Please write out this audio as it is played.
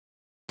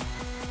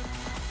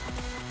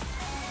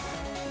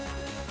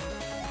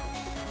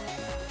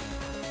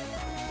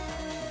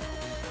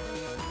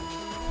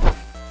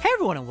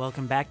everyone, and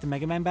welcome back to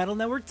Mega Man Battle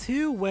Network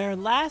 2, where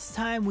last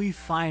time we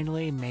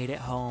finally made it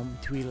home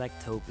to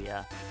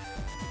Electopia.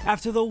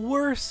 After the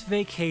worst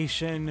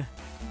vacation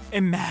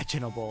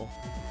imaginable.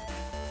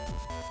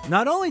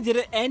 Not only did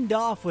it end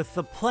off with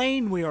the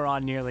plane we were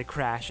on nearly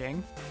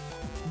crashing,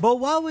 but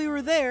while we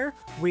were there,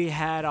 we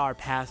had our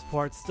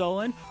passport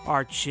stolen,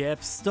 our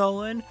chips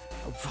stolen,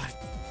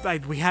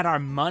 we had our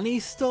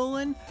money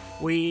stolen,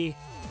 we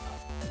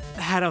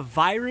had a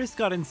virus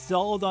got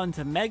installed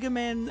onto Mega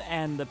Man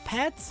and the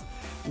pets.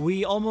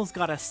 We almost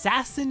got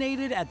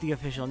assassinated at the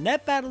official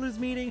Net Battlers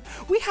meeting.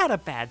 We had a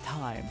bad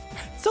time.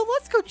 So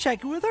let's go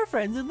check in with our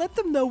friends and let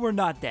them know we're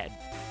not dead.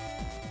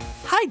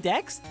 Hi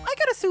Dex, I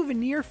got a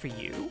souvenir for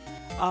you.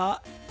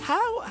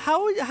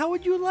 How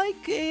would you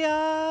like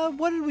a,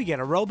 what did we get,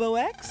 a Robo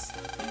X?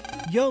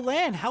 Yo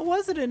Lan, how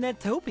was it in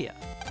Netopia?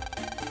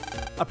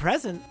 A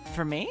present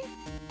for me?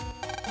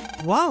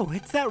 Whoa,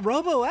 it's that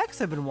Robo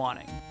X I've been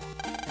wanting.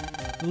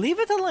 Leave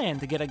it to Lan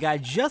to get a guy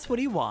just what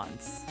he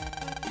wants.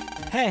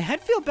 Hey,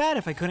 I'd feel bad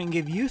if I couldn't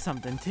give you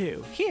something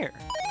too. Here.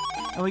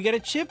 And we get a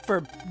chip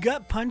for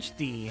Gut Punch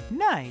D.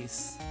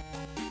 Nice.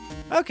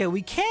 Okay,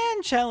 we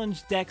can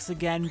challenge Dex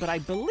again, but I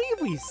believe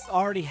we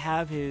already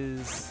have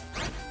his...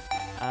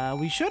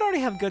 we should already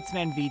have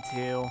Gutsman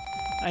V2.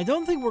 I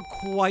don't think we're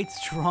quite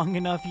strong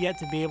enough yet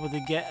to be able to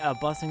get a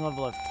busting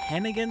level of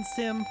 10 against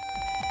him.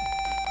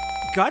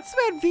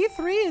 Gutsman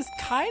V3 is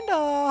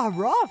kinda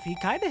rough. He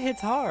kinda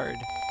hits hard.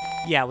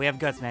 Yeah, we have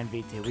Gutsman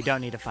V2. We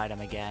don't need to fight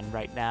him again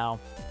right now.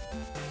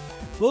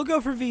 We'll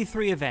go for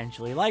V3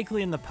 eventually,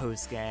 likely in the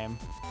post-game.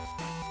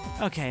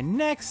 Okay,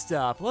 next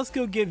up, let's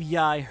go give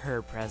Yai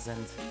her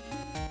present.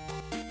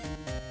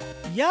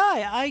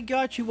 Yai, I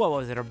got you, what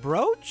was it, a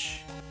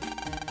brooch?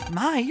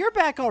 My, you're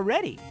back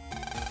already.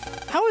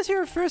 How was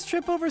your first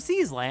trip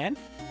overseas, Lan?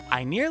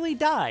 I nearly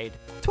died.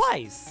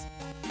 Twice.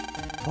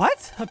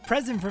 What? A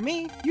present for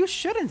me? You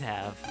shouldn't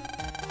have.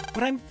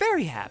 But I'm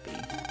very happy.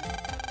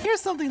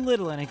 Here's something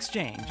little in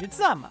exchange. It's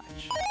not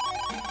much.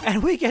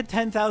 And we get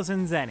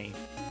 10,000 Zenny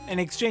in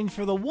exchange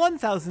for the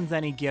 1,000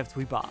 Zenny gift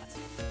we bought.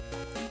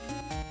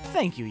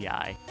 Thank you,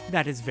 Yai.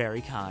 That is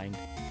very kind.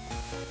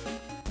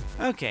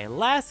 Okay,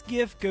 last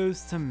gift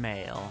goes to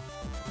Mail.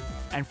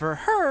 And for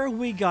her,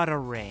 we got a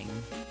ring.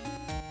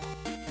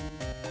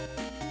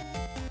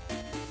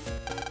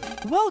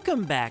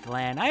 Welcome back,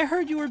 Lan. I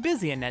heard you were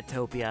busy in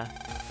Netopia.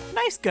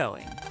 Nice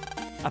going.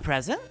 A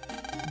present?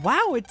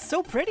 Wow, it's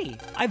so pretty.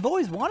 I've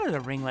always wanted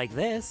a ring like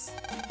this.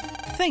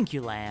 Thank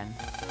you, Lan.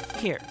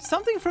 Here,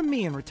 something from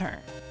me in return.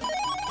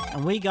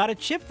 And we got a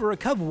chip for a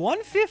Cub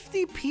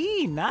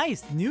 150p.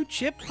 Nice, new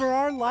chip for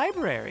our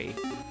library.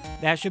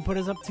 That should put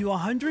us up to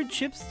 100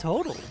 chips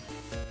total.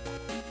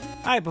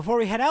 Alright, before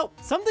we head out,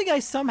 something I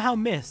somehow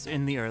missed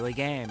in the early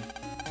game.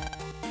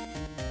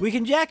 We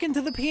can jack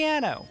into the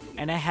piano,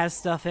 and it has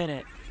stuff in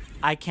it.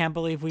 I can't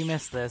believe we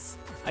missed this.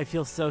 I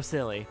feel so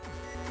silly.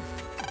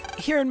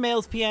 Here in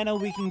Mail's piano,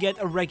 we can get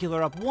a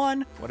regular up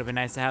 1. Would have been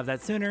nice to have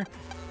that sooner.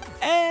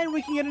 And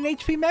we can get an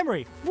HP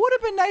memory. Would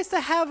have been nice to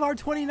have our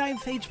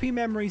 29th HP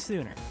memory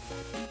sooner.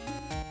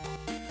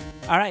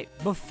 Alright,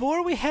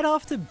 before we head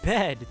off to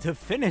bed to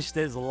finish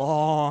this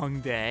long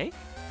day,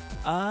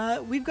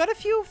 we've got a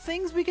few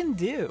things we can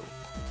do.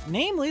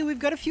 Namely, we've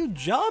got a few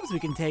jobs we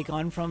can take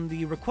on from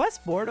the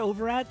request board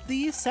over at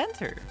the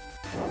center.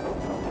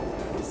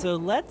 So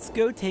let's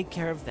go take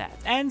care of that.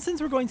 And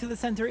since we're going to the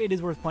center, it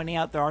is worth pointing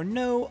out there are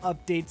no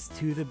updates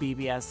to the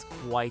BBS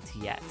quite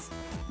yet.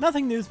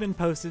 Nothing new's been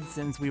posted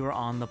since we were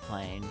on the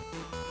plane.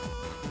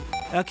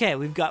 Okay,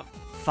 we've got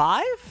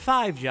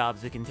five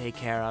jobs we can take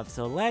care of,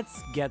 so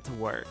let's get to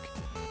work.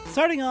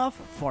 Starting off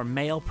for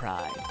Mail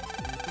Pride.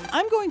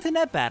 I'm going to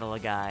net battle a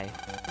guy.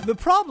 The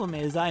problem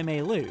is I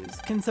may lose.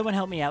 Can someone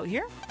help me out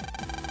here?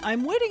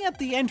 I'm waiting at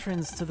the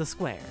entrance to the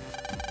square.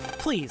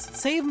 Please,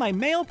 save my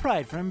male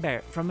pride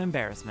from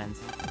embarrassment.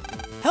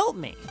 Help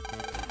me.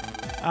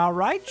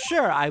 Alright,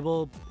 sure, I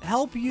will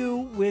help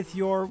you with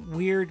your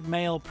weird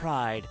male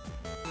pride.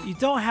 You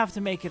don't have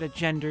to make it a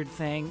gendered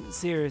thing.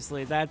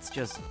 Seriously, that's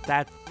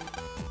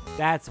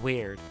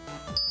weird.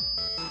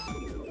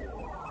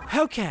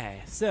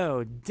 Okay,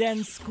 so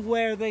Den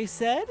Square they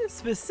said,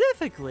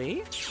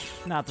 specifically,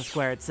 not the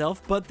square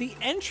itself, but the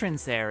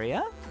entrance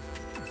area.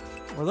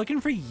 We're looking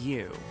for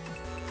you.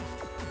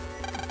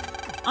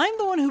 I'm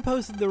the one who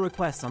posted the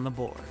request on the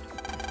board.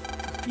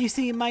 You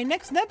see, my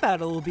next net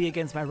battle will be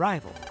against my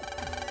rival.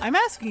 I'm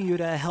asking you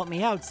to help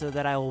me out so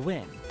that I will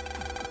win.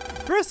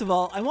 First of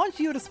all, I want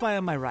you to spy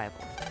on my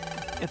rival.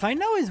 If I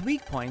know his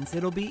weak points,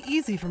 it'll be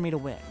easy for me to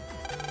win.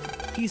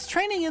 He's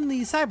training in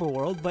the cyber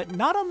world, but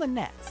not on the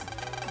net.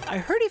 I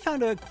heard he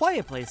found a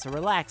quiet place to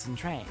relax and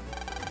train.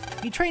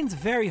 He trains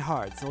very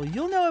hard, so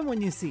you'll know him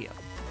when you see him.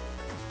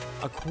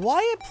 A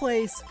quiet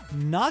place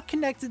not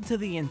connected to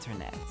the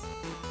internet.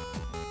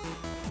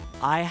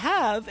 I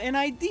have an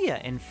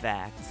idea, in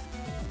fact.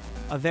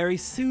 A very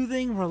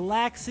soothing,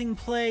 relaxing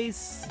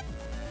place.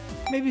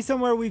 Maybe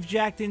somewhere we've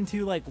jacked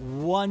into like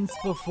once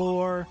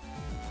before.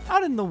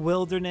 Out in the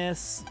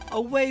wilderness,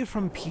 away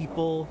from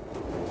people.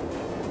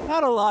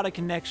 Not a lot of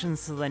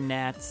connections to the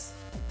net.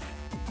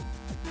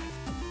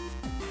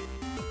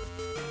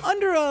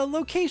 under a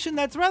location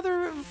that's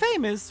rather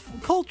famous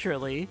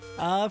culturally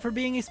for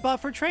being a spot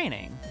for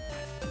training.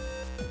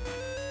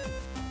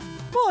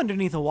 Well,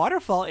 underneath a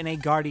waterfall in a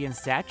guardian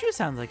statue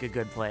sounds like a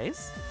good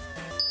place.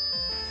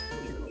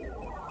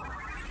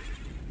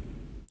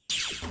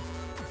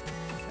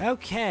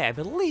 Okay, I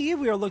believe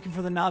we are looking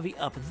for the Navi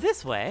up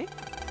this way.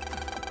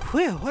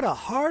 Whew, what a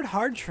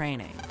hard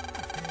training.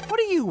 What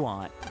do you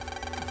want?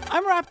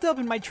 I'm wrapped up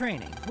in my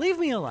training. Leave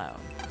me alone.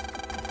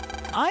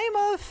 I'm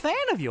a fan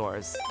of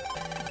yours.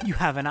 You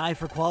have an eye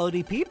for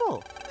quality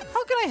people.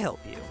 How can I help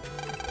you?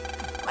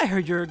 I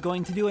heard you're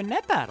going to do a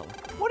net battle.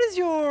 What is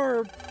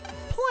your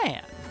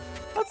plan?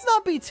 Let's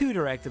not be too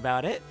direct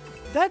about it.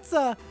 That's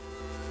a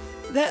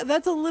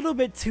little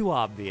bit too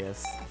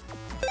obvious.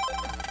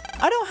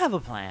 I don't have a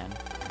plan,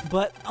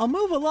 but I'll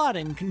move a lot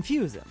and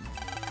confuse him.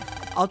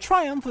 I'll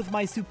triumph with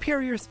my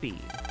superior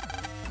speed.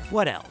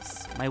 What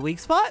else? My weak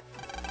spot?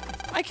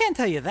 I can't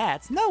tell you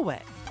that. No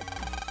way.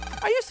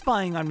 Are you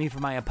spying on me for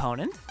my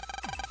opponent?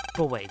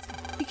 But wait,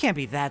 he can't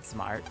be that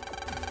smart.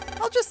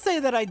 I'll just say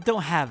that I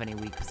don't have any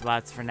weak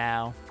spots for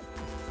now.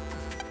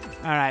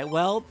 Alright,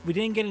 well, we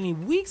didn't get any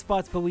weak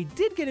spots, but we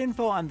did get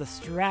info on the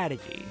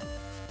strategy.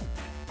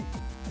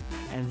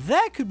 And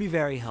that could be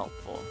very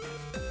helpful.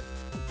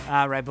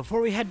 Alright,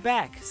 before we head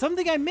back,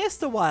 something I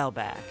missed a while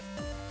back.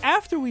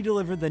 After we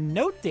delivered the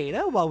note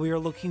data while we were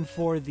looking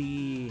for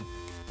the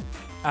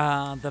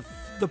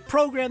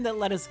program that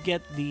let us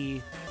get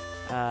the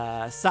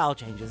style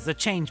changes, the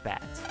change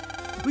bats,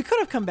 we could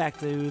have come back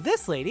to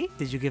this lady.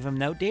 Did you give him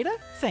note data?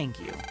 Thank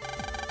you.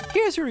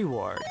 Here's your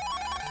reward.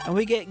 And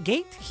we get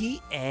Gate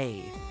Key A,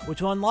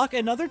 which will unlock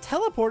another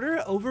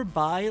teleporter over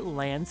by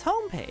Land's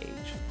homepage.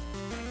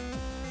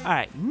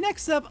 Alright,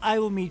 next up I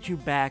will meet you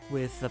back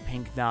with the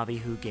pink Navi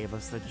who gave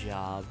us the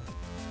job.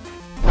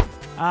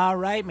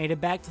 Alright, made it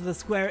back to the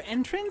square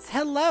entrance.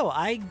 Hello,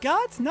 I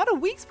got not a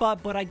weak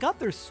spot, but I got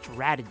their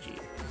strategy.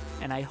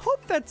 And I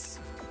hope that's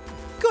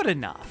good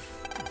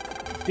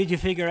enough. Did you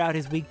figure out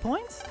his weak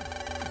points?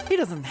 He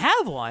doesn't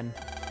have one.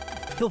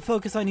 He'll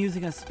focus on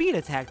using a speed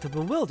attack to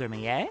bewilder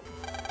me, eh?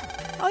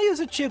 I'll use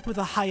a chip with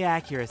a high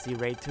accuracy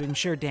rate to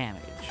ensure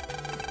damage.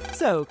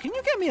 So, can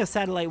you get me a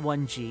Satellite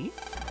 1G?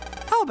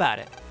 How about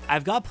it?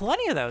 I've got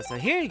plenty of those, so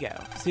here you go.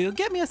 So you'll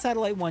get me a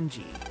Satellite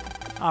 1G.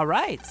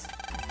 Alright.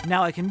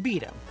 Now I can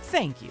beat him.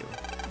 Thank you.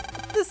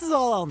 This is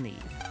all I'll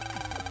need.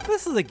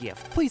 This is a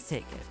gift. Please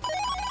take it.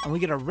 And we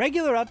get a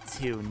regular up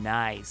 2.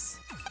 Nice.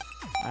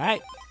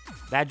 Alright.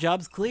 That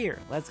job's clear.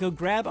 Let's go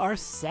grab our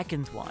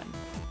second one.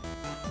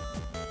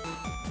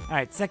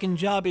 Alright, second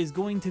job is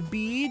going to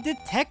be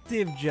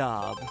detective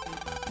job.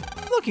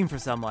 Looking for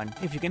someone.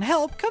 If you can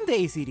help, come to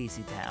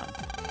ACDC Town.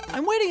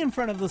 I'm waiting in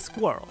front of the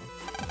squirrel.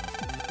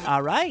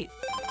 Alright,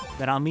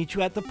 then I'll meet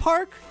you at the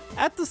park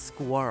at the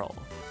squirrel.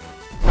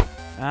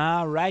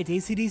 Alright,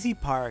 ACDC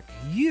Park.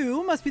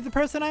 You must be the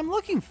person I'm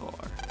looking for.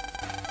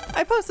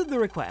 I posted the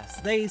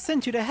request. They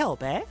sent you to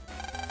help, eh?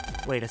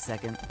 Wait a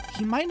second.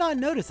 He might not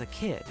notice a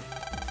kid.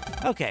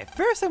 Okay,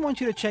 first I want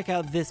you to check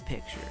out this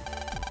picture.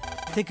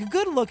 Take a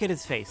good look at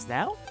his face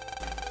now.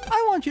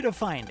 I want you to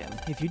find him.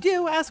 If you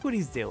do, ask what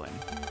he's doing.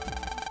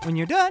 When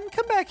you're done,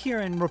 come back here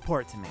and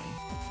report to me.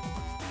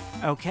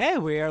 Okay,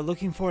 we are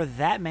looking for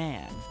that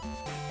man.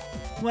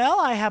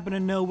 Well, I happen to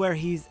know where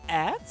he's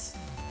at,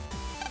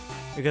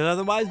 because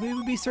otherwise we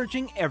would be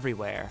searching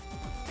everywhere.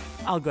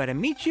 I'll go ahead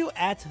and meet you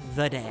at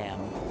the dam.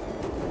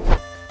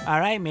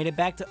 Alright, made it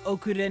back to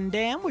Okuden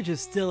Dam, which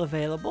is still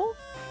available.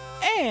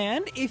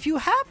 And if you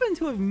happen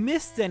to have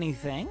missed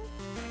anything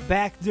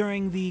back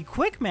during the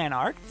Quickman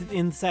arc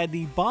inside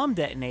the bomb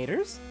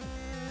detonators,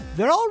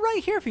 they're all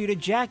right here for you to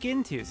jack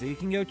into, so you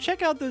can go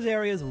check out those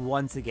areas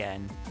once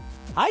again.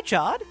 Hi,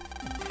 Chod.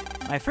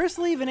 My first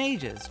leave in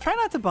ages. Try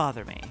not to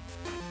bother me.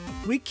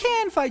 We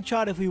can fight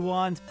Chod if we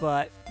want,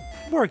 but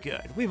we're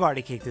good. We've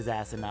already kicked his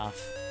ass enough.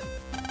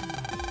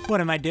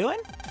 What am I doing?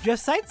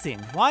 Just sightseeing.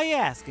 Why you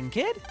asking,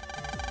 kid?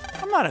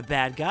 I'm not a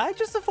bad guy,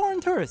 just a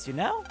foreign tourist, you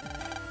know?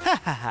 Ha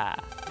ha ha.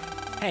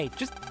 Hey,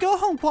 just go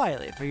home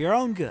quietly for your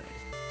own good.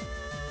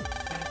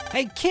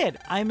 Hey kid,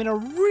 I'm in a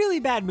really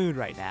bad mood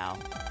right now,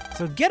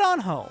 so get on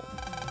home.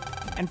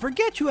 And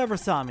forget you ever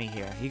saw me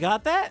here, you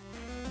got that?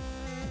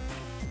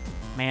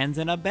 Man's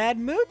in a bad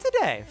mood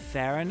today.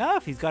 Fair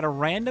enough, he's got a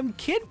random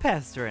kid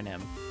pestering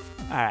him.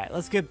 Alright,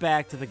 let's get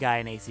back to the guy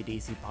in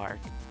ACDC Park.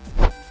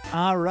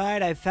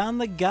 Alright, I found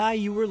the guy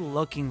you were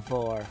looking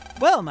for.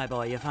 Well, my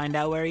boy, you find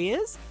out where he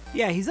is?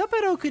 Yeah, he's up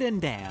at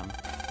Okuden Dam.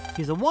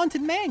 He's a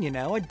wanted man, you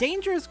know, a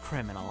dangerous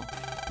criminal.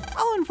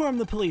 I'll inform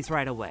the police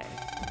right away.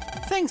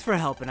 Thanks for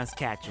helping us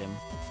catch him.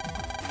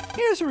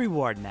 Here's a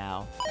reward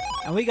now.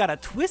 And we got a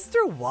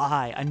Twister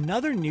Y,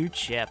 another new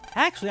chip.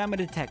 Actually, I'm a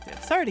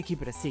detective. Sorry to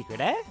keep it a secret,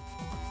 eh?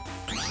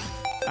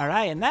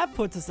 Alright, and that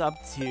puts us up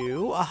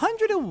to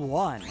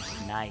 101.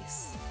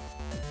 Nice.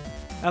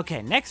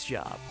 Okay, next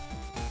job.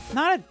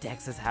 Not at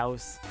Dex's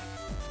house.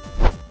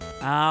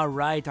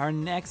 Alright, our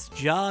next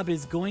job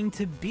is going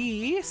to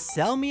be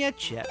sell me a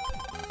chip.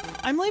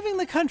 I'm leaving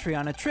the country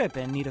on a trip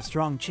and need a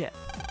strong chip.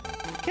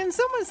 Can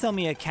someone sell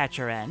me a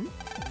catcher N?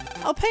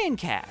 I'll pay in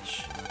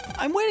cash.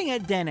 I'm waiting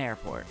at Den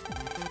Airport.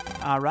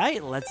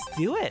 Alright, let's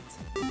do it.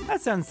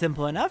 That sounds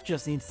simple enough,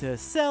 just needs to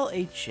sell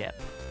a chip.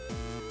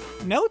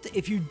 Note,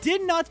 if you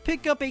did not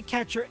pick up a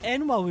Catcher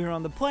N while we were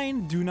on the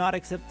plane, do not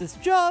accept this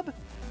job.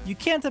 You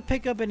can't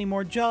pick up any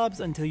more jobs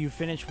until you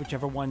finish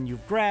whichever one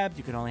you've grabbed.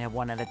 You can only have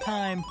one at a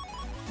time.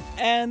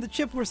 And the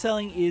chip we're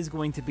selling is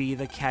going to be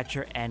the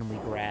Catcher N we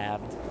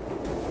grabbed.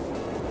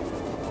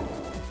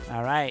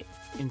 Alright,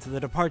 into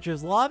the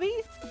departures lobby.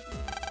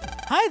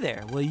 Hi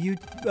there, will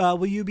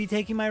you be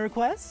taking my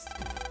request?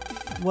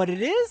 What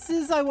it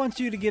is I want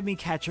you to give me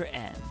Catcher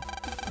N.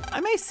 I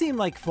may seem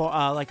like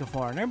a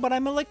foreigner, but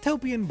I'm a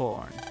Lectopian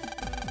born.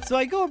 So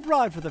I go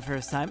abroad for the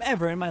first time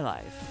ever in my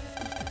life.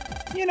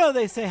 You know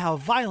they say how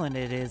violent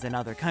it is in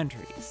other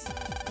countries.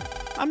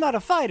 I'm not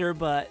a fighter,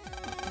 but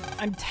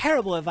I'm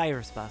terrible at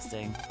virus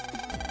busting.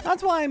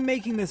 That's why I'm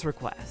making this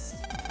request.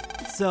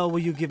 So will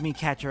you give me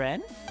Catcher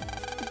N?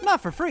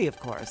 Not for free, of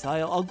course.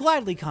 I'll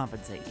gladly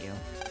compensate you.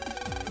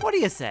 What do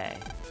you say?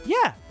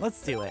 Yeah,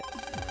 let's do it.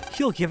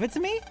 You'll give it to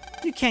me?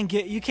 You can't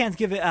get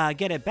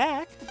it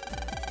back.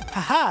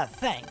 Haha,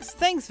 thanks.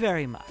 Thanks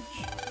very much.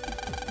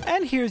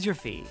 And here's your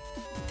fee.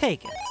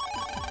 Take it.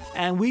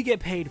 And we get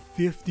paid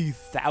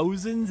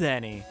 50,000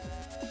 zenny.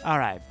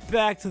 Alright,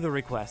 back to the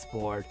request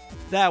board.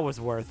 That was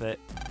worth it.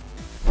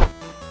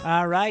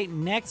 Alright,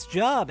 next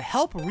job.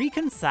 Help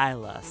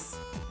reconcile us.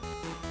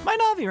 My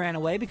Navi ran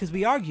away because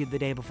we argued the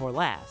day before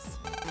last.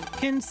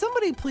 Can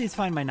somebody please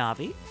find my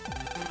Navi?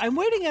 I'm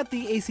waiting at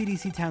the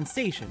ACDC town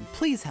station.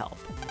 Please help.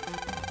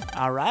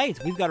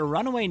 Alright, we've got a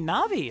runaway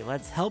Navi.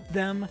 Let's help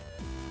them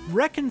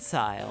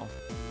reconcile.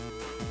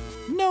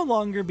 No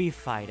longer be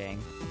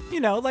fighting. You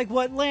know, like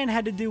what Lan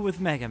had to do with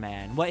Mega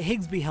Man, what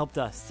Higsby helped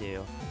us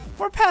do.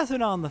 We're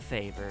passing on the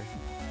favor.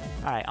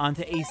 Alright, on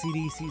to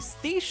ACDC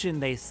station,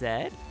 they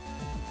said.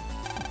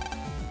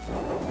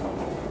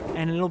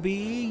 And it'll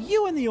be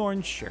you in the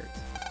orange shirt.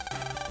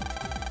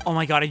 Oh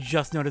my god, I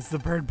just noticed the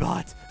bird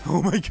bot.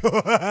 Oh my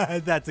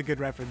god, that's a good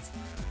reference.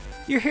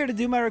 You're here to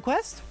do my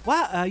request?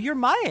 Wow, you're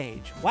my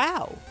age.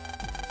 Wow.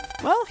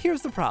 Well,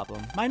 here's the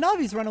problem. My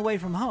Navi's run away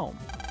from home.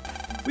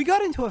 We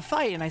got into a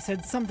fight and I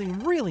said something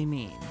really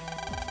mean.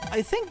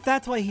 I think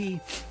that's why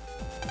he...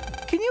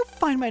 Can you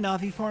find my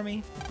Navi for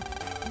me?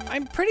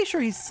 I'm pretty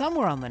sure he's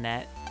somewhere on the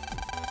net.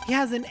 He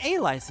has an A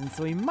license,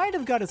 so he might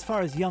have got as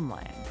far as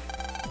Yumland.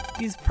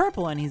 He's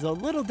purple and he's a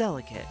little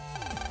delicate.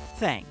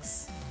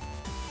 Thanks.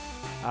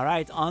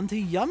 Alright, on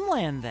to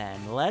Yumland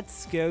then.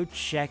 Let's go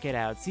check it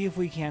out. See if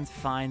we can't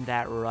find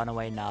that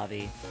runaway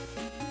Navi.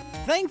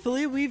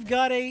 Thankfully, we've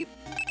got gate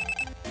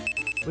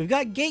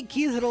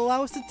keys that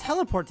allow us to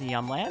teleport to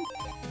Yumland.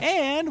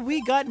 And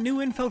we got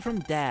new info from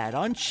Dad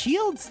on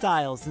shield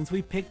styles since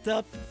we picked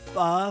up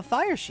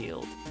Fire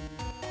Shield.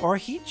 Or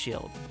Heat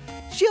Shield.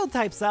 Shield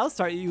type styles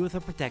start you with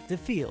a protective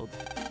field.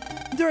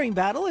 During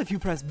battle, if you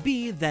press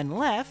B, then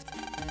left,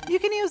 you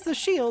can use the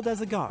shield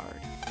as a guard.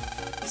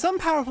 Some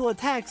powerful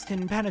attacks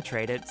can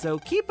penetrate it, so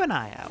keep an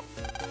eye out.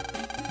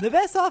 The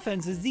best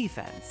offense is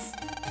defense.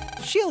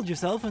 Shield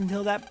yourself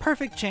until that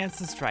perfect chance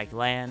to strike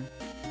land.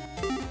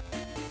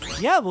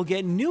 Yeah, we'll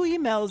get new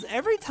emails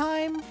every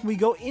time we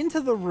go into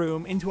the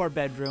room, into our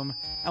bedroom,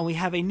 and we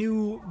have a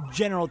new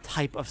general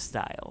type of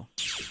style.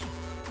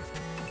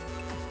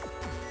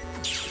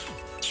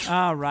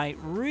 Alright,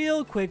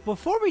 real quick,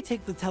 before we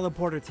take the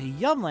teleporter to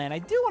Yumland, I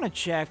do want to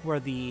check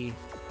where the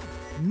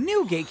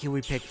new gate key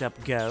we picked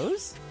up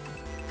goes.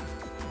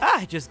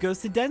 Ah, it just goes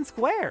to Den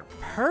Square.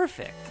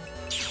 Perfect.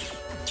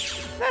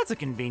 That's a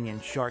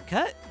convenient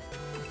shortcut.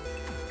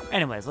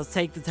 Anyways, let's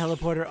take the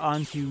teleporter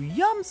onto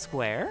Yum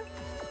Square.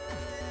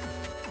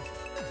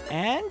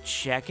 And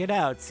check it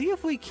out. See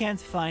if we can't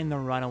find the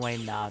runaway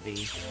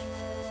Navi.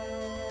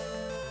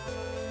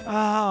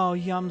 Oh,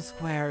 Yum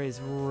Square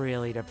is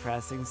really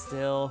depressing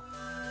still.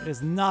 It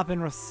has not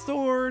been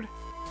restored.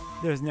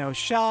 There's no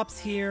shops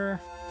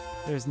here.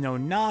 There's no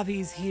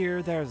Navis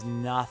here. There's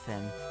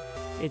nothing.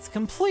 It's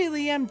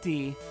completely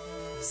empty,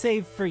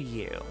 save for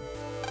you.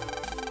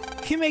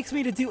 He makes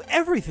me to do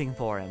everything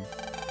for him.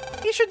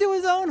 He should do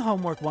his own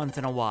homework once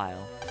in a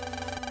while.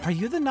 Are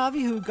you the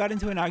Navi who got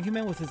into an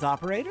argument with his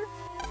operator?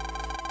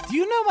 Do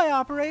you know my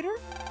operator?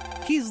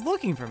 He's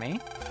looking for me.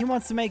 He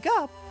wants to make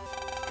up.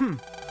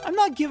 I'm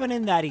not giving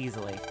in that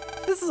easily.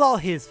 This is all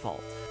his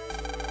fault.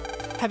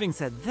 Having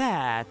said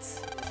that,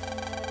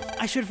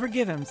 I should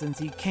forgive him since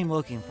he came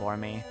looking for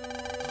me.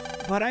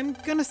 But I'm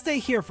gonna stay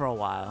here for a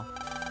while.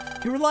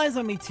 He relies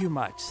on me too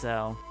much,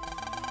 so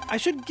I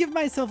should give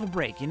myself a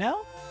break, you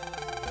know?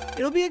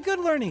 It'll be a good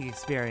learning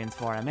experience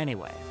for him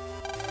anyway.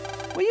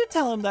 Will you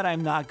tell him that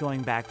I'm not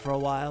going back for a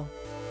while?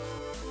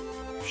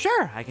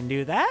 Sure, I can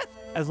do that,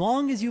 as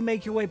long as you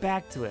make your way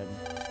back to him.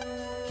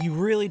 He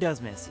really does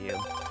miss you.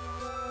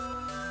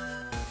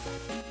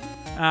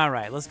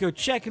 Alright, let's go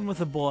check in with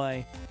the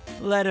boy.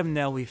 Let him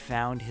know we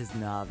found his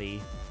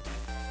Navi.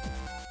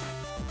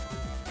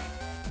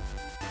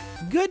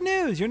 Good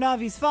news, your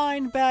Navi's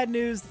fine. Bad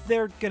news,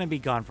 they're gonna be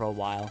gone for a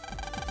while.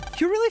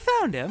 You really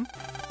found him?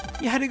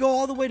 You had to go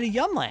all the way to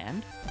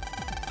Yumland?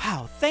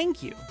 Wow,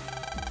 thank you.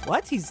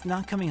 What? He's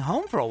not coming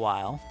home for a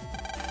while?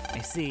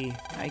 I see.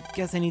 I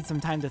guess I need some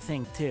time to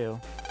think, too.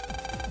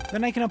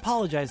 Then I can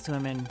apologize to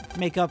him and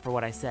make up for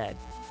what I said.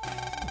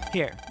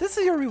 Here, this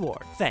is your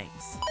reward.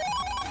 Thanks.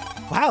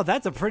 Wow,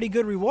 that's a pretty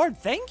good reward.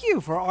 Thank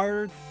you for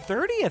our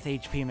 30th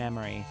HP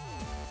memory.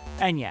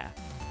 And yeah,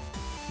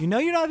 you know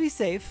your Navi's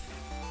safe,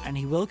 and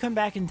he will come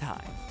back in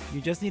time.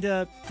 You just need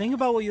to think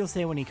about what you'll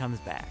say when he comes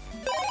back.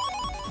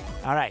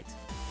 All right,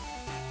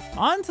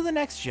 on to the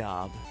next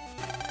job.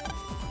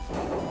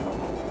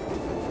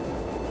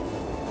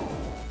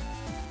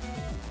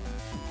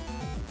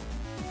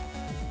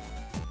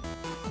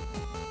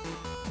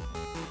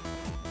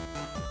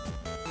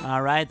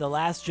 Alright, the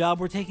last job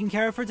we're taking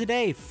care of for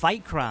today,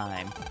 fight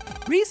crime.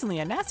 Recently,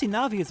 a nasty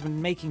Navi has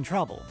been making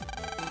trouble.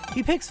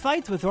 He picks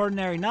fights with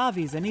ordinary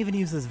Navis and even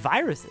uses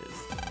viruses.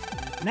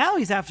 Now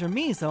he's after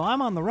me, so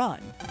I'm on the run.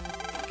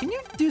 Can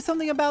you do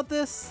something about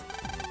this?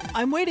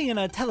 I'm waiting in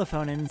a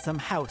telephone in some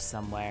house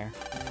somewhere.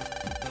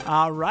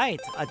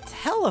 Alright, a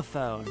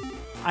telephone.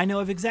 I know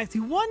of exactly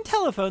one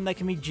telephone that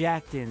can be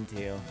jacked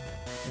into.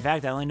 In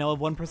fact, I only know of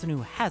one person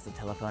who has a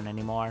telephone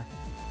anymore.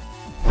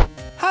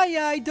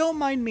 Hi, don't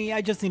mind me,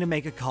 I just need to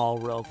make a call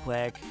real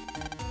quick.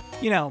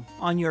 You know,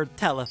 on your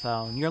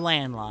telephone, your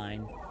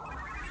landline.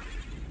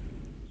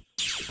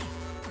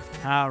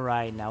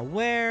 Alright, now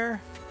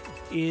where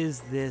is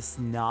this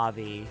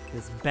Navi?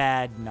 This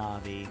bad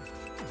Navi?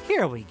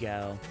 Here we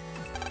go.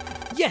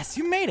 Yes,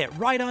 you made it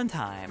right on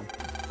time.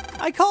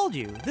 I called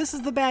you. This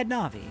is the bad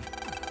Navi.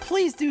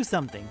 Please do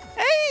something.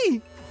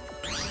 Hey!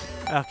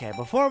 Okay,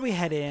 before we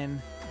head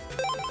in,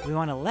 we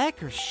want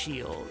elec or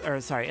shield, or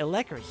sorry,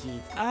 elec or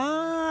heat.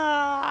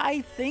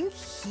 I think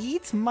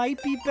heat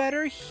might be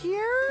better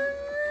here,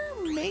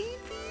 maybe?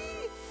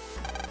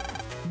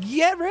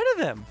 Get rid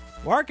of him.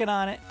 Working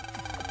on it.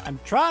 I'm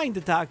trying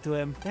to talk to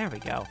him. There we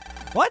go.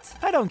 What?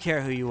 I don't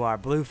care who you are,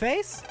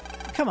 Blueface.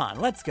 Come on,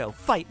 let's go.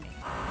 Fight me.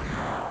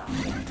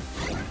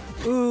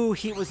 Ooh,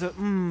 heat was a,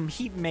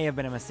 heat may have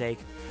been a mistake.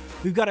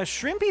 We've got a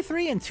Shrimpy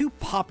 3 and 2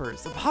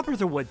 Poppers. The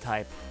Poppers are wood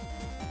type.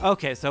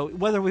 Okay, so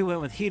whether we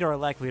went with heat or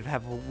elec,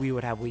 we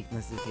would have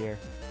weaknesses here.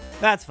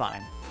 That's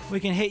fine. We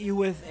can hit you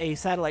with a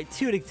Satellite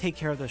 2 to take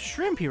care of the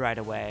Shrimpy right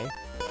away.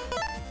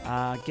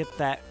 Get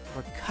that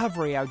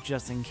recovery out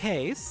just in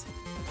case.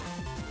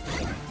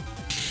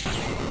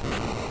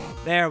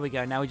 There we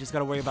go. Now we just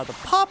gotta worry about the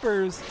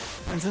Poppers.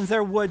 And since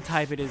they're wood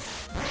type, it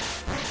is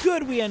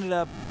good we ended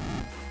up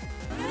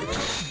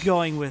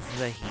going with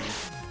the heat.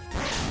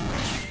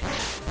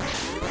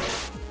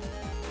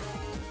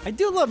 I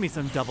do love me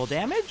some double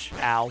damage.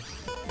 Ow.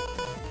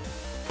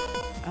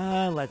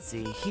 Let's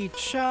see. Heat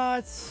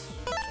shots.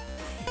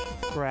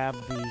 Grab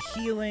the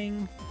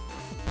healing.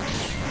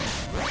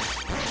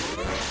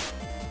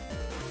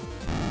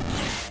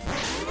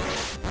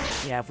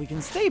 Yeah, if we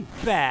can stay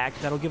back,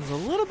 that'll give us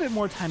a little bit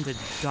more time to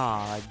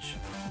dodge.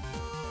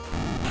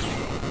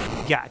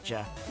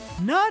 Gotcha.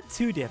 Not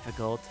too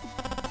difficult.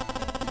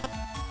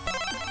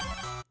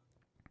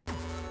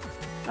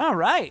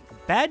 Alright,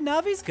 bad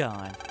Navi's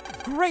gone.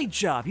 Great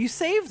job, you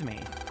saved me.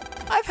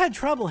 I've had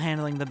trouble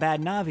handling the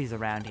bad Navis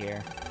around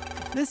here.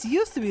 This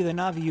used to be the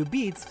Navi you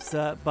beat,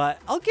 but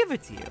I'll give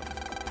it to you.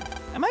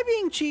 Am I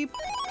being cheap?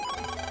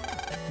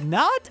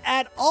 Not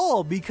at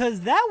all,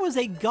 because that was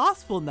a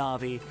Gospel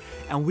Navi,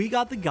 and we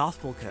got the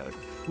Gospel code,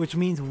 which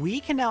means we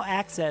can now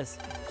access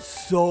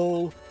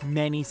so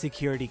many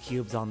security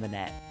cubes on the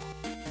net.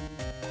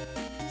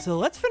 So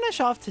let's finish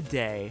off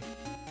today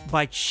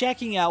by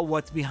checking out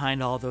what's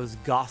behind all those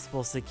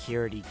Gospel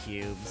security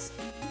cubes.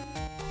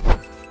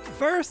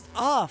 First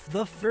off,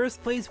 the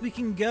first place we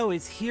can go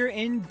is here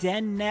in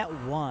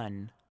DenNet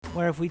 1,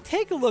 where if we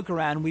take a look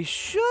around, we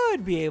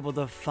should be able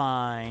to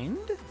find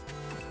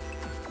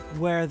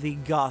where the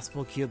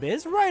Gospel Cube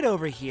is, right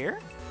over here.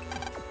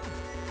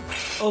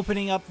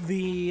 Opening up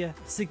the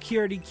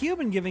security cube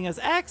and giving us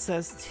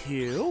access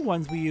to,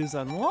 once we use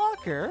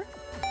Unlocker,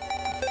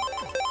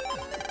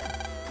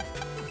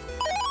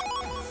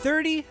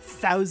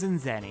 30,000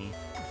 Zenny.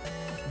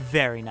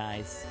 Very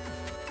nice.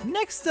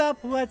 Next up,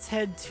 let's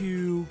head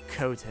to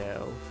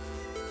Koto.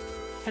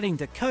 Heading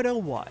to Koto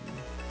 1.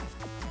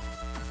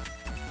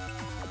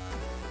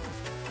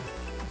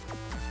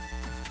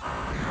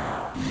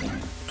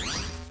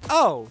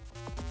 Oh!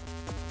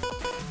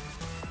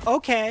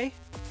 Okay.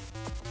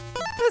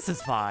 This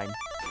is fine.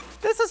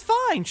 This is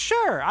fine,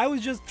 sure! I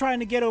was just trying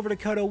to get over to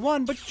Koto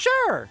 1, but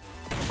sure!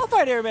 I'll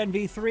fight AirMan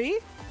V3.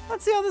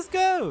 Let's see how this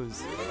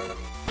goes.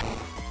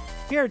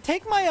 Here,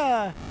 take my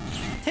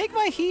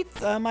heat,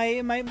 my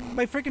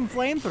freaking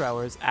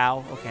flamethrowers.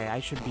 Ow, okay, I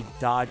should be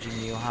dodging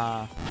you,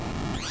 huh?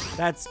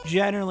 That's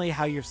generally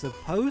how you're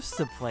supposed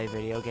to play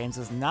video games,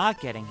 is not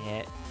getting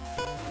hit.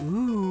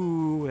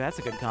 Ooh, that's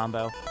a good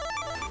combo.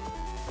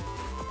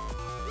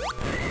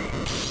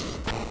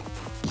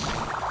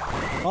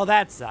 Well,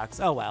 that sucks.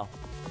 Oh well.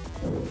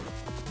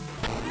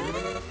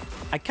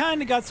 I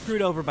kinda got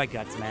screwed over by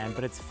Gutsman,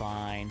 but it's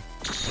fine.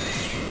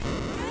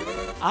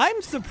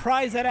 I'm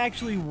surprised that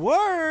actually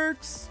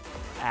works!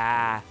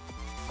 Ah,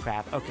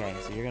 crap. Okay,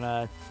 so you're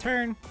gonna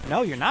turn.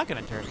 No, you're not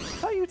gonna turn. I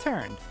thought you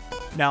turned.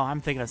 No, I'm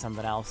thinking of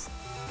something else.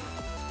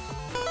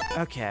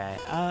 Okay,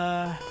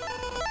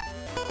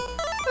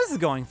 this is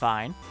going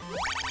fine.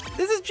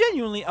 This is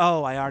genuinely,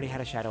 oh, I already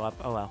had a shadow up,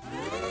 oh well.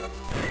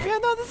 Yeah,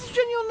 no, this is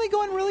genuinely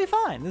going really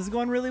fine. This is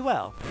going really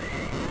well.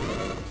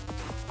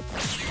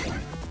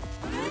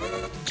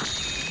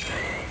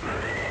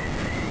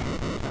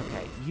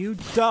 Okay, you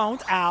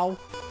don't, ow.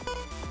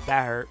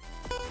 That hurt.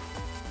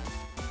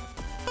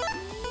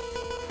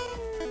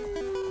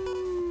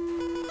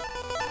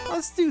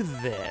 Let's do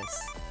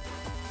this.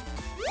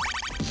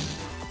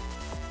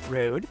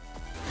 Rude.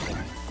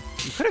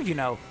 You could have, you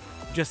know,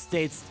 just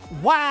stayed.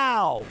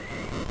 Wow!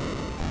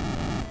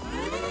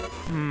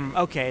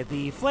 Okay,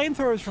 the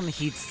flamethrowers from the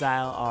heat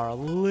style are a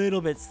little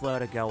bit slow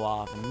to go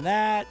off, and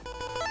that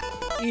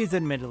is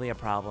admittedly a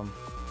problem.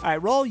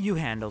 Alright, Roll, you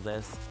handle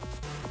this.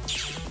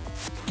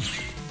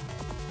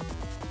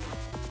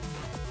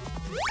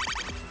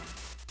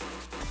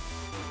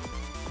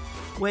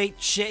 Wait,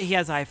 shit, he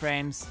has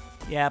iframes.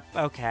 Yep,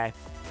 okay.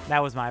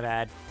 That was my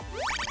bad.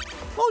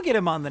 We'll get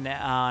him on the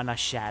on a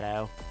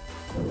shadow.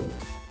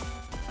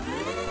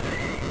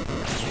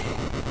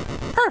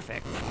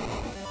 Perfect.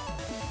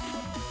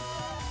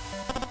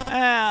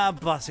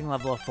 Busting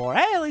level of 4.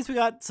 Hey, at least we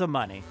got some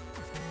money.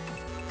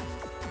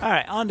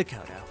 Alright, on to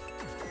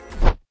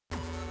Kodo.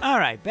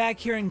 Alright, back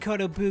here in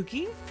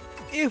Kotobuki.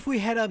 If we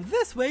head up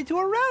this way to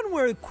around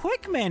where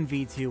Quickman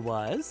V2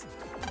 was,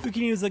 we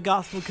can use the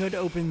gospel code to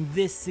open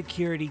this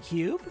security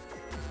cube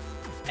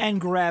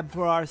and grab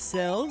for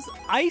ourselves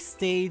Ice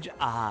Stage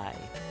I.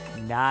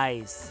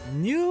 Nice.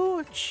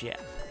 New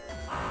chip.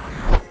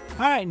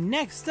 Alright,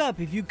 next up,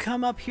 if you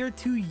come up here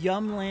to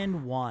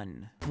Yumland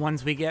 1.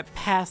 Once we get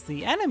past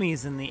the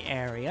enemies in the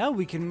area,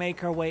 we can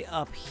make our way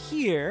up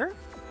here,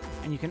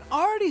 and you can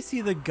already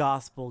see the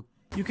gospel.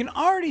 You can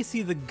already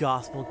see the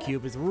gospel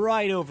cube is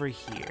right over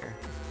here.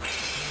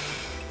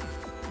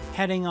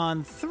 Heading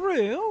on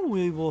through,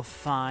 we will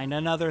find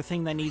another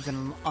thing that needs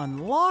an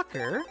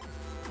unlocker,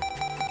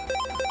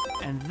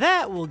 and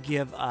that will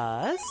give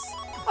us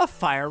a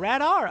Fire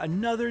Radar,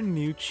 another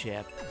new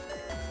chip.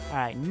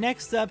 Alright,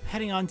 next up,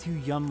 heading on to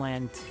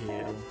Yumland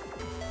 2.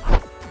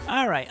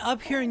 Alright, up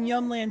here in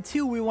Yumland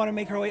 2, we want to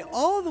make our way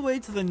all the way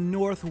to the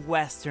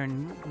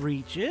northwestern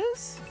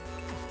reaches.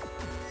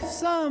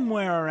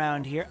 Somewhere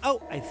around here.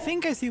 Oh, I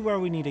think I see where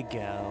we need to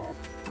go.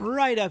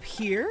 Right up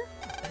here.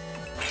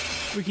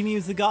 We can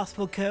use the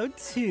gospel code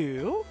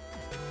to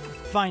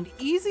find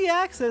easy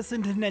access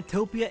into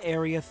Netopia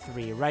Area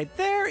 3. Right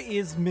there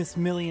is Miss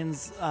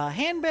Million's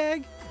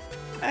handbag,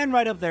 and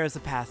right up there is a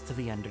path to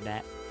the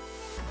Undernet.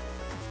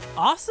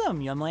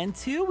 Awesome! Yumland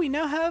 2, we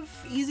now have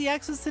easy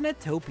access to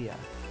Netopia.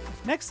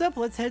 Next up,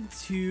 let's head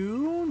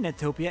to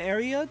Netopia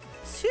Area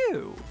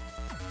 2.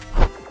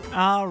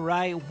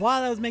 Alright,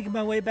 while I was making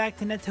my way back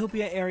to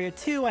Netopia Area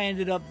 2, I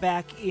ended up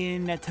back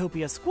in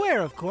Netopia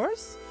Square, of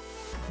course,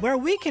 where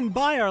we can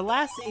buy our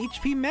last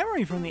HP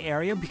memory from the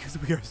area because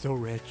we are so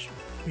rich.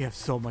 We have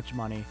so much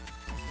money.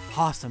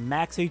 Awesome,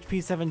 max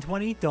HP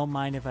 720, don't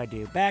mind if I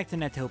do. Back to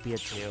Netopia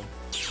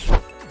 2.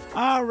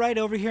 Alright,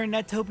 over here in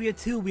Netopia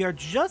 2, we are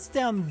just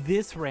down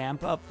this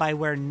ramp up by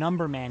where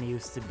Numberman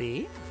used to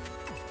be.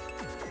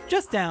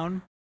 Just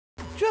down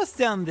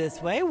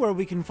this way where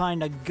we can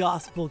find a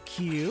gospel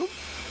cube.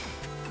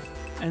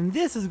 And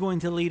this is going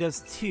to lead us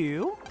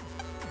to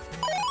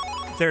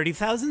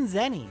 30,000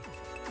 Zenny.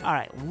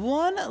 Alright,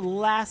 one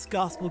last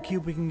gospel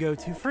cube we can go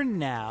to for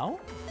now.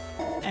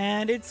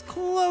 And it's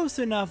close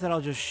enough that I'll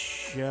just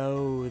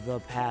show the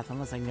path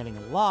unless I'm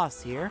getting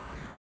lost here.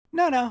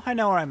 No, I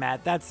know where I'm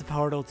at. That's the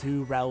portal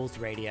to Raoul's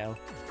radio.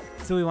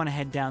 So we want to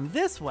head down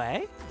this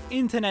way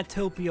into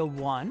Netopia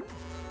 1.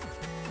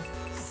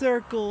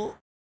 Circle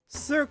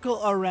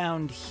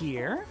around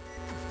here.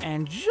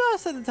 And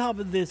just at the top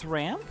of this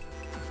ramp,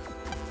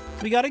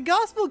 we got a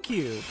gospel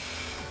cube.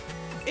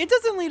 It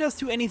doesn't lead us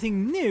to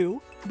anything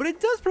new, but it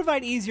does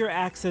provide easier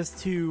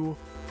access to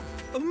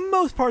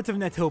most parts of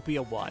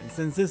Netopia 1.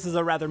 Since this is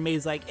a rather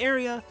maze-like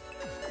area,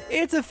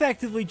 it's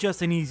effectively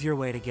just an easier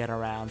way to get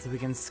around, so we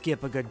can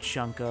skip a good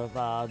chunk of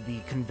the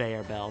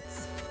conveyor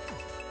belts.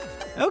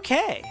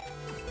 Okay.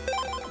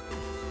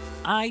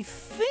 I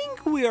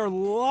think we are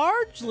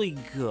largely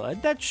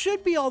good. That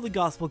should be all the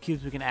gospel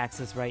cubes we can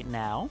access right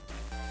now.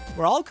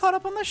 We're all caught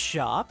up on the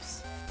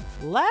shops.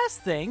 Last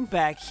thing,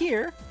 back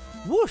here,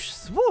 whoosh,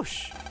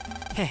 swoosh.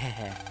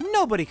 Hehehe,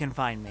 nobody can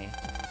find me.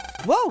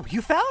 Whoa,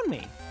 you found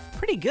me.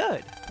 Pretty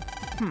good.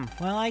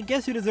 Well, I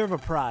guess you deserve a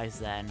prize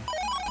then.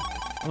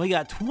 We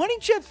got 20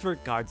 chips for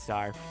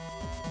Guardstar.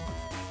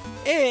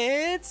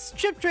 It's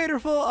Chip Trader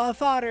full of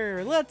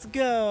fodder. Let's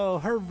go.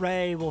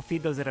 Hooray, we'll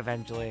feed those in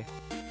eventually.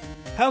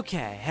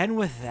 Okay, and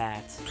with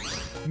that,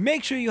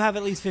 make sure you have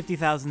at least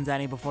 50,000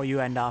 Zenny before you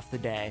end off the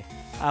day.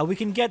 We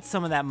can get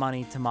some of that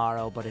money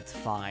tomorrow, but it's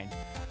fine.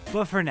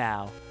 But for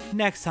now,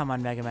 next time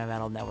on Mega Man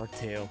Battle Network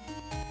 2,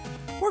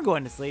 we're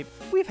going to sleep.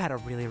 We've had a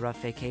really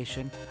rough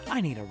vacation. I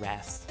need a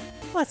rest.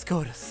 Let's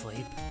go to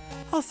sleep.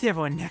 I'll see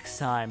everyone next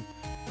time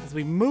as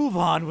we move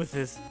on with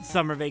this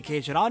summer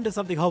vacation on to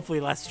something hopefully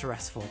less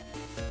stressful.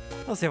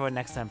 I'll see everyone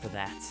next time for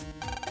that.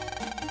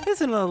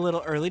 Isn't it a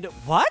little early to—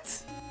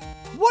 What?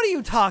 What are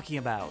you talking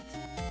about?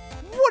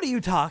 What are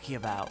you talking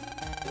about?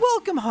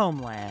 Welcome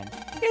homeland.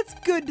 It's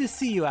good to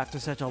see you after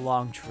such a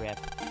long trip.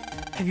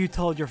 Have you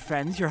told your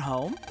friends you're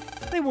home?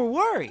 They were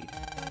worried.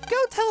 Go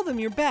tell them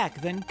you're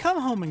back, then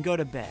come home and go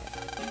to bed.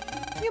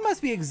 You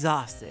must be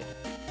exhausted.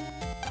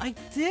 I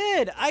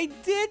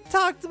did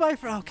talk to my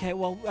friend. Okay,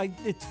 well,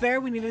 it's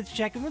fair. We needed to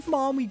check in with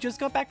Mom. We just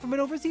got back from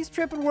an overseas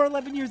trip and we're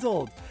 11 years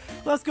old.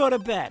 Let's go to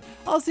bed.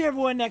 I'll see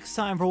everyone next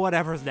time for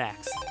whatever's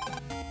next.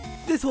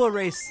 This will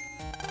erase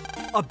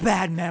a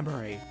bad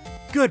memory.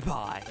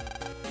 Goodbye.